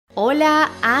Hola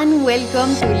and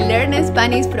welcome to Learn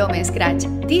Spanish from Scratch.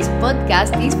 This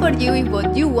podcast is for you if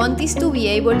what you want is to be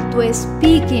able to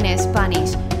speak in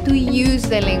Spanish, to use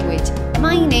the language.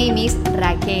 My name is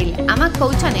Raquel. I'm a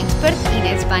coach and expert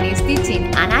in Spanish teaching,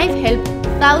 and I've helped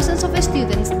thousands of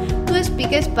students to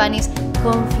speak Spanish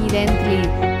confidently.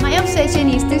 My obsession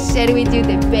is to share with you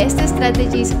the best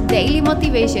strategies, daily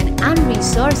motivation, and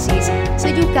resources so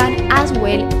you can as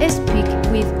well speak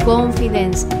with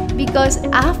confidence. Because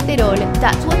after all,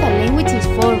 that's what a language is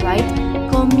for, right?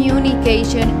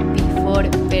 Communication before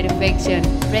perfection.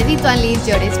 Ready to unleash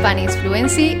your Spanish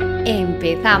fluency?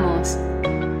 ¡Empezamos!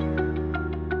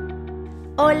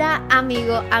 Hola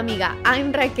amigo, amiga,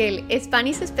 I'm Raquel,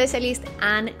 Spanish specialist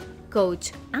and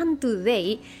coach, and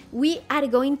today we are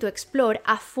going to explore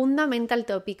a fundamental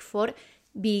topic for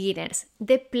beginners,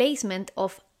 the placement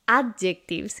of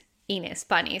adjectives in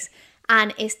Spanish.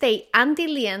 And stay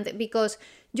until the end because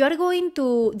you are going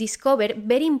to discover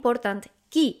very important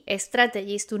key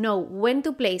strategies to know when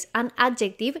to place an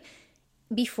adjective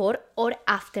before or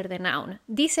after the noun.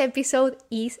 This episode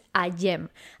is a gem,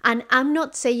 and I'm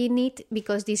not saying it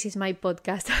because this is my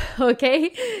podcast,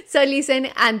 okay? So listen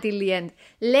until the end.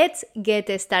 Let's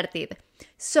get started.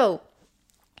 So,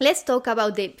 let's talk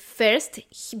about the first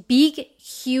big,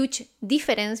 huge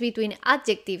difference between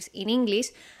adjectives in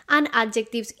English and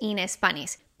adjectives in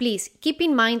Spanish. Please keep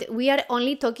in mind we are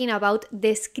only talking about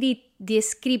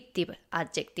descriptive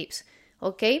adjectives,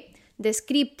 okay?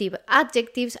 Descriptive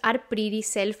adjectives are pretty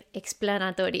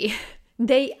self-explanatory.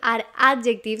 They are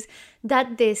adjectives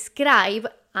that describe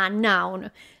a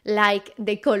noun, like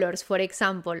the colors, for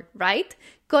example, right?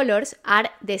 Colors are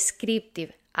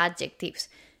descriptive adjectives.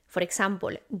 For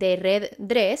example, the red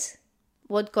dress.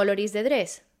 What color is the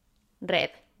dress? Red,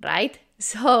 right?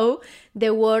 So,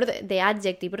 the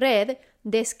adjective red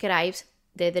describes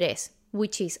the dress,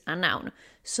 which is a noun.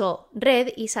 So,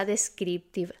 red is a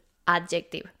descriptive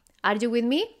adjective. Are you with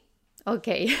me?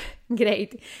 Okay,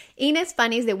 great. In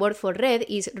Spanish, the word for red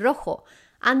is rojo,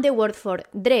 and the word for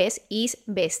dress is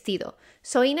vestido.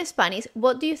 So, in Spanish,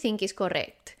 what do you think is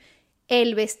correct?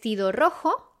 ¿El vestido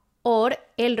rojo or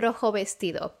el rojo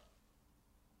vestido?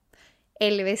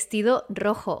 El vestido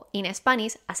rojo. In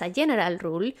Spanish, as a general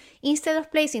rule, instead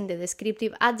of placing the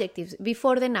descriptive adjectives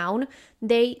before the noun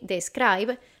they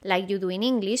describe, like you do in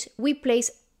English, we place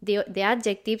the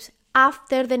adjectives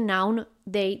after the noun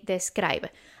they describe,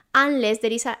 unless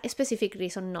there is a specific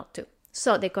reason not to.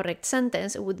 So the correct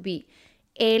sentence would be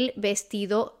el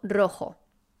vestido rojo.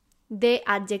 The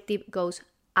adjective goes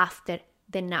after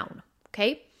the noun,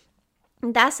 okay?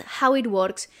 That's how it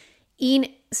works in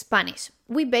Spanish.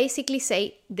 We basically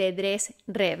say the dress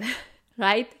red,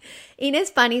 right? In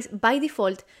Spanish, by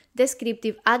default,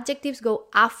 descriptive adjectives go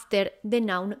after the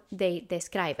noun they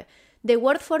describe. The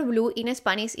word for blue in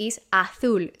Spanish is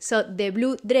azul, so the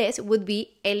blue dress would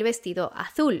be el vestido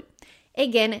azul.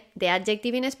 Again, the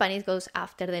adjective in Spanish goes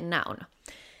after the noun.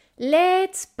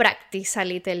 Let's practice a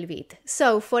little bit.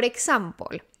 So, for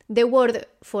example, the word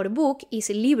for book is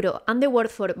libro and the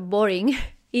word for boring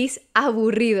is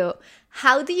aburrido.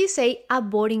 How do you say a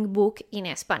boring book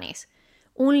in Spanish?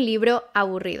 Un libro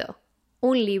aburrido.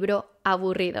 Un libro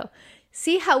aburrido.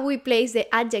 See how we place the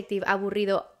adjective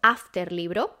aburrido after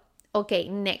libro? Okay,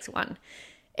 next one.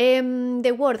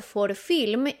 The word for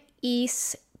film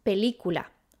is película,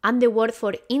 and the word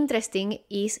for interesting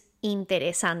is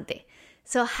interesante.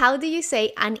 So how do you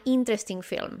say an interesting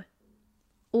film?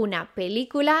 Una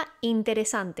película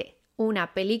interesante.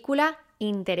 Una película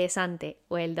interesante.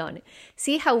 Well done.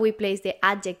 See how we place the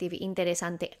adjective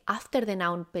interesante after the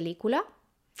noun película?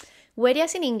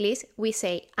 Whereas in English, we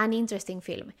say an interesting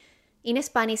film. In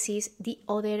Spanish is the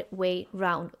other way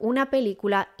round. Una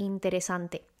película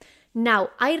interesante. Now,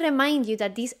 I remind you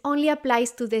that this only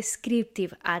applies to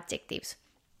descriptive adjectives.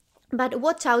 But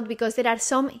watch out because there are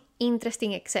some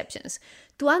interesting exceptions.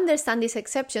 To understand these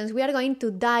exceptions, we are going to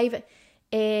divide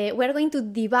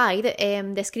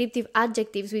descriptive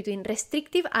adjectives between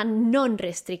restrictive and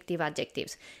non-restrictive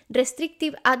adjectives.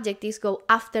 Restrictive adjectives go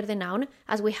after the noun,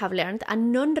 as we have learned,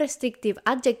 and non-restrictive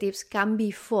adjectives come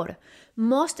before.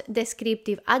 Most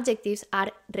descriptive adjectives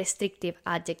are restrictive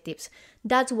adjectives.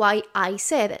 That's why I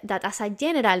said that as a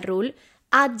general rule,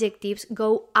 adjectives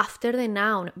go after the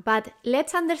noun. But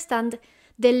let's understand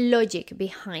the logic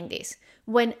behind this.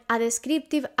 When a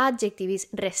descriptive adjective is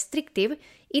restrictive,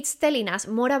 it's telling us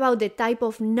more about the type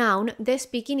of noun the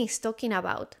speaker is talking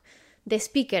about. The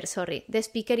speaker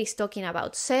is talking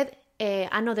about. Said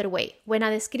another way, when a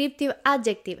descriptive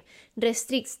adjective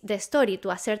restricts the story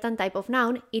to a certain type of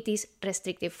noun, it is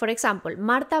restrictive. For example,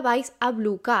 Marta buys a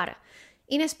blue car.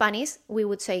 In Spanish, we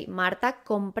would say Marta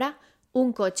compra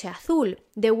un coche azul.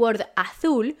 The word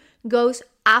azul goes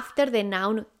after the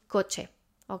noun coche,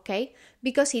 okay?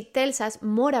 Because it tells us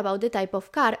more about the type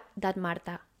of car that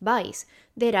Marta buys.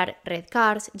 There are red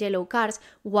cars, yellow cars,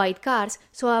 white cars,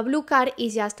 so a blue car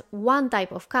is just one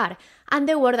type of car. And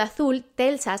the word azul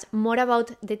tells us more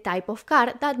about the type of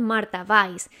car that Marta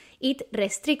buys. It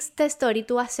restricts the story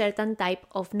to a certain type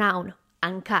of noun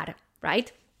and car,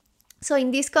 right? So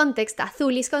in this context,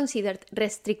 azul is considered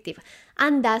restrictive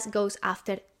and thus goes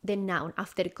after the noun,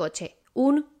 after coche.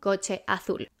 Un coche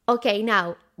azul. Okay,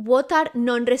 now, what are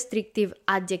non-restrictive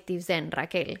adjectives then,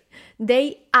 Raquel?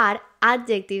 They are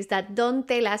adjectives that don't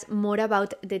tell us more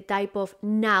about the type of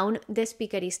noun the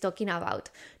speaker is talking about.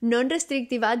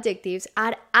 Non-restrictive adjectives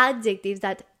are adjectives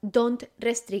that don't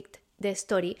restrict the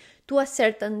story to a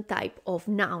certain type of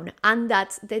noun, and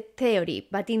that's the theory,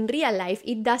 but in real life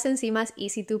it doesn't seem as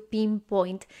easy to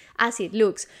pinpoint as it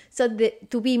looks. So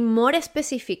to be more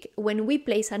specific, when we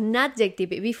place an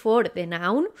adjective before the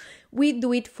noun, we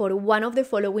do it for one of the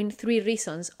following 3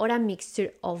 reasons, or a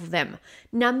mixture of them.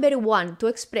 Number 1, to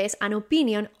express an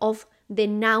opinion of the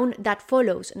noun that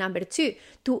follows. Number 2,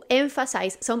 to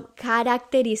emphasize some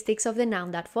characteristics of the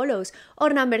noun that follows.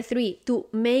 Or number 3, to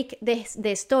make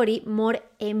the story more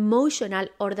emotional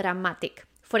or dramatic.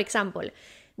 For example,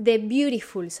 the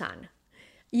beautiful sun.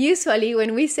 Usually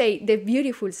when we say the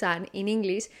beautiful sun in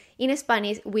English, in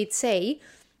Spanish we'd say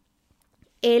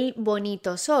el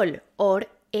bonito sol or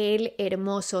el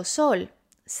hermoso sol.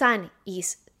 Sun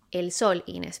is el sol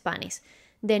in Spanish.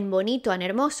 Then bonito and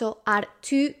hermoso are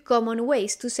 2 common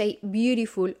ways to say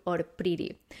beautiful or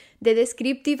pretty. The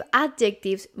descriptive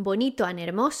adjectives bonito and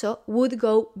hermoso would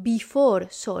go before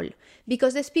sol,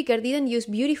 because the speaker didn't use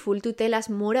beautiful to tell us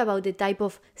more about the type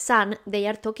of sun they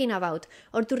are talking about,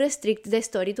 or to restrict the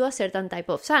story to a certain type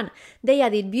of sun. They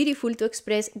added beautiful to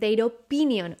express their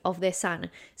opinion of the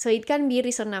sun. So it can be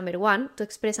reason number 1, to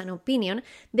express an opinion.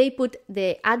 They put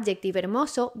the adjective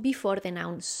hermoso before the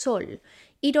noun sol.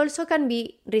 It also can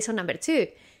be reason number 2.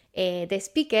 The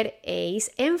speaker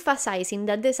is emphasizing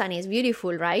that the sun is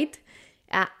beautiful, right?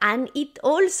 And it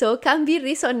also can be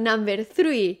reason number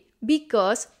 3,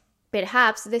 because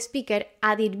perhaps the speaker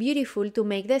added beautiful to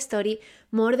make the story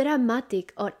more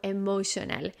dramatic or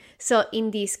emotional. So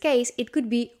in this case, it could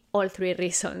be all 3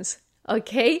 reasons,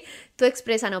 okay? To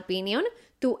express an opinion,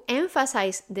 to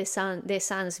emphasize the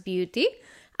sun's beauty,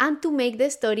 and to make the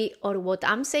story, or what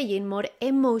I'm saying, more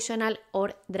emotional or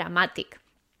dramatic.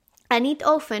 And it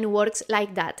often works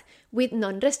like that with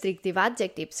non-restrictive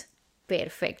adjectives.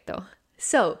 Perfecto.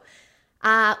 So,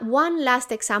 one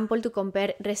last example to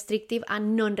compare restrictive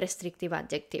and non-restrictive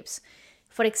adjectives.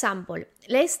 For example,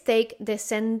 let's take the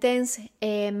sentence,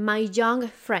 my young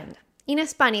friend. In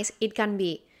Spanish, it can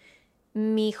be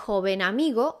mi joven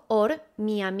amigo or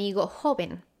mi amigo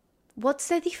joven. What's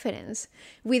the difference?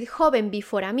 With joven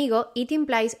before amigo, it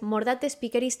implies more that the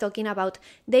speaker is talking about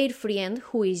their friend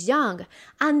who is young,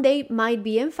 and they might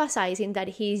be emphasizing that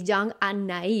he is young and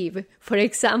naive, for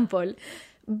example.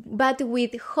 But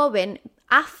with joven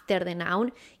after the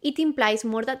noun, it implies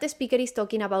more that the speaker is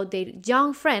talking about their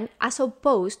young friend as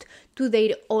opposed to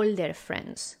their older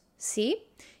friends. See?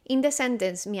 In the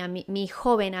sentence, mi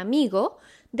joven amigo,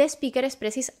 the speaker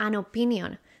expresses an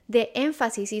opinion. The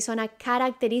emphasis is on a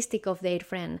characteristic of their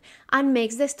friend and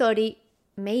makes the story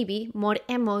maybe more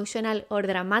emotional or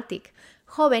dramatic.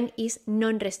 Joven is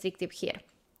non-restrictive here,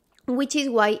 which is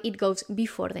why it goes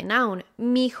before the noun,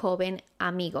 mi joven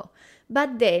amigo.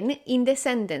 But then, in the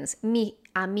sentence, mi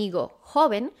amigo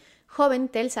joven, joven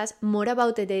tells us more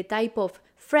about the type of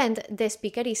friend the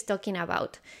speaker is talking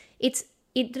about.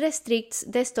 It restricts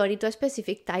the story to a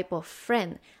specific type of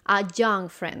friend, a young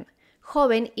friend.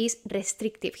 Joven is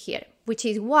restrictive here, which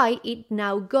is why it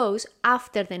now goes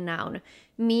after the noun,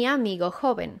 mi amigo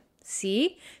joven.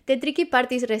 See? The tricky part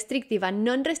is restrictive and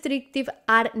non-restrictive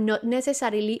are not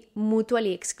necessarily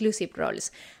mutually exclusive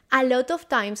roles. A lot of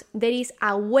times there is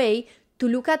a way to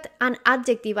look at an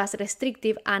adjective as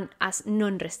restrictive and as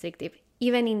non-restrictive,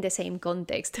 even in the same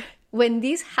context. When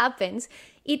this happens,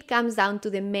 it comes down to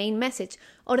the main message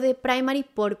or the primary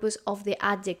purpose of the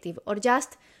adjective, or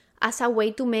just as a way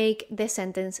to make the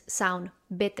sentence sound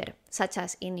better, such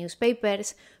as in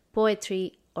newspapers,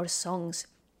 poetry, or songs.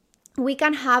 We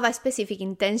can have a specific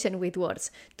intention with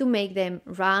words to make them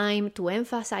rhyme, to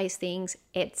emphasize things,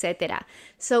 etc.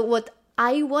 So what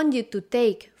I want you to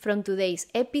take from today's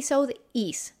episode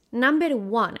is, number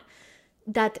 1,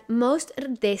 that most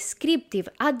descriptive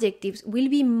adjectives will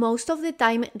be most of the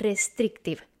time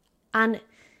restrictive, and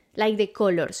like the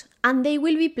colors, and they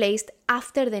will be placed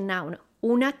after the noun.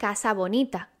 Una casa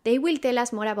bonita. They will tell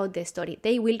us more about the story.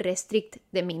 They will restrict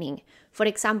the meaning. For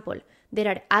example, there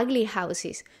are ugly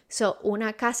houses. So,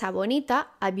 una casa bonita,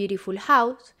 a beautiful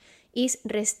house, is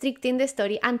restricting the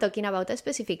story and talking about a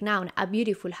specific noun, a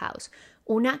beautiful house.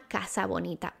 Una casa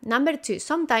bonita. Number 2,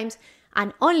 sometimes,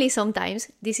 and only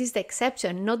sometimes, this is the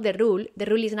exception, not the rule. The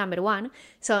rule is number 1.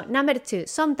 So, number 2,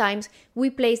 sometimes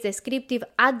we place descriptive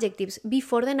adjectives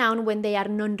before the noun when they are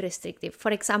non-restrictive.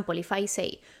 For example, if I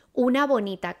say una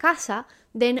bonita casa,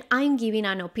 then I'm giving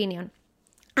an opinion.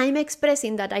 I'm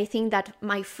expressing that I think that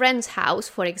my friend's house,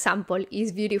 for example,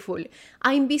 is beautiful.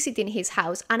 I'm visiting his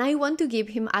house and I want to give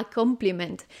him a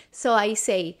compliment. So I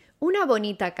say, una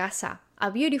bonita casa,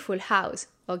 a beautiful house,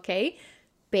 okay?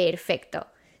 Perfecto.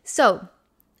 So,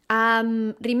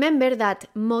 remember that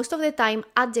most of the time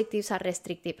adjectives are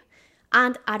restrictive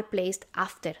and are placed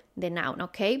after the noun,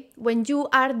 okay? When you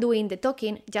are doing the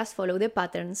talking, just follow the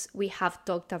patterns we have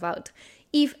talked about.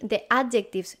 If the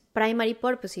adjective's primary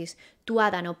purpose is to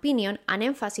add an opinion, an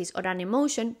emphasis, or an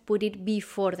emotion, put it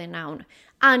before the noun.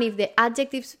 And if the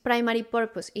adjective's primary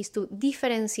purpose is to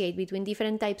differentiate between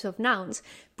different types of nouns,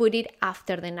 put it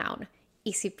after the noun.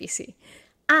 Easy peasy.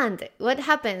 And what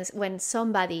happens when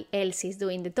somebody else is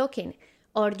doing the talking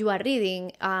or you are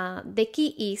reading? The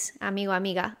key is, amigo,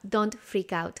 amiga, don't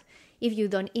freak out if you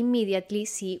don't immediately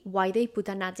see why they put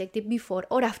an adjective before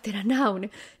or after a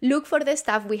noun. Look for the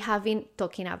stuff we have been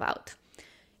talking about.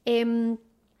 And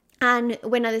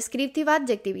when a descriptive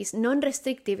adjective is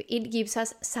non-restrictive, it gives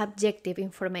us subjective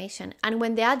information. And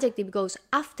when the adjective goes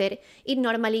after, it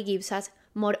normally gives us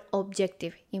more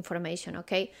objective information,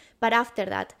 okay? But after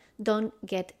that, don't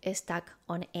get stuck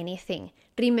on anything.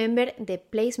 Remember, the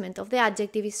placement of the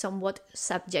adjective is somewhat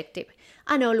subjective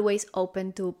and always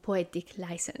open to poetic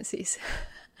licenses.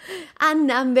 And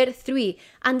number 3,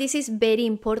 and this is very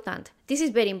important.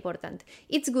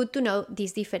 It's good to know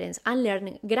this difference and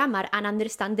learn grammar and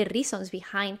understand the reasons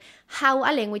behind how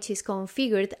a language is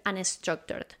configured and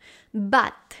structured.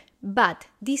 But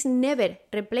this never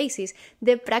replaces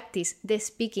the practice, the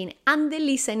speaking, and the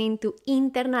listening to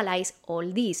internalize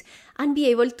all this and be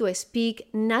able to speak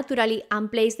naturally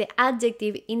and place the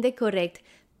adjective in the correct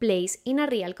place in a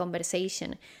real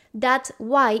conversation. That's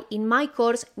why in my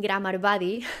course, Grammar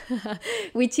Buddy,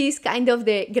 which is kind of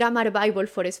the grammar Bible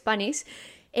for Spanish,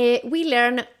 we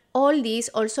learn all this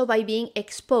also by being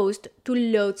exposed to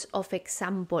loads of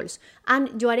examples,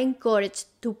 and you are encouraged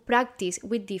to practice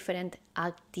with different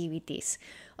activities.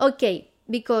 Okay,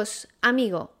 because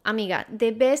amigo, amiga,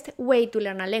 the best way to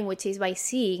learn a language is by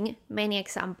seeing many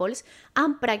examples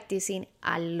and practicing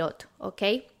a lot,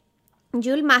 okay?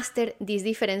 You'll master this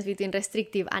difference between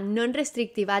restrictive and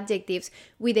non-restrictive adjectives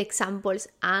with examples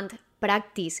and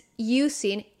practice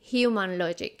using human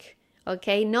logic.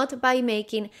 Okay, not by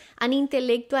making an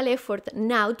intellectual effort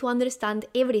now to understand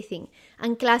everything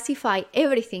and classify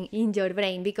everything in your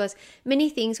brain, because many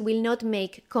things will not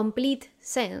make complete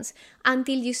sense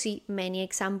until you see many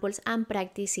examples and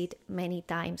practice it many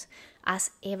times as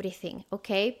everything,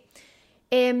 okay?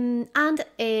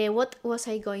 What was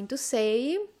I going to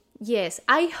say? Yes,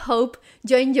 I hope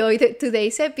you enjoyed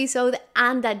today's episode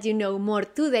and that you know more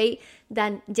today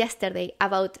than yesterday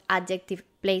about adjective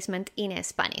placement in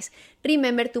Spanish.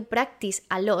 Remember to practice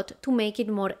a lot to make it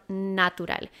more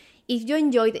natural. If you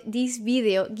enjoyed this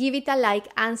video, give it a like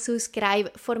and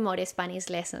subscribe for more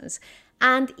Spanish lessons.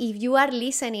 And if you are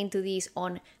listening to this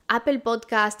on Apple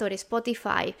Podcast or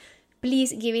Spotify,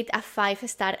 please give it a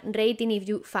 5-star rating if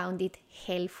you found it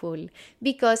helpful,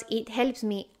 because it helps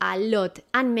me a lot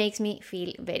and makes me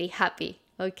feel very happy.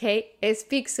 Okay?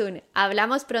 Speak soon.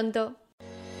 Hablamos pronto.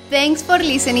 Thanks for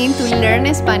listening to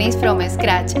Learn Spanish from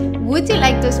Scratch. Would you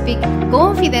like to speak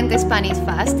confident Spanish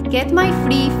fast? Get my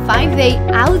free 5-day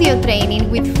audio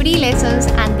training with free lessons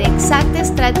and the exact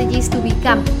strategies to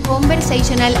become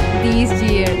conversational this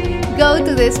year. Go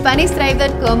to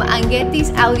thespanishtribe.com and get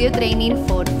this audio training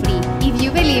for free. If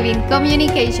you believe in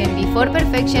communication before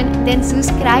perfection, then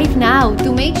subscribe now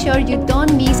to make sure you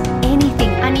don't miss anything.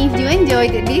 And if you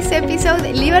enjoyed this episode,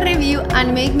 leave a review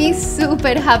and make me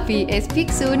super happy. Speak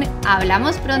soon.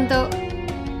 Hablamos pronto.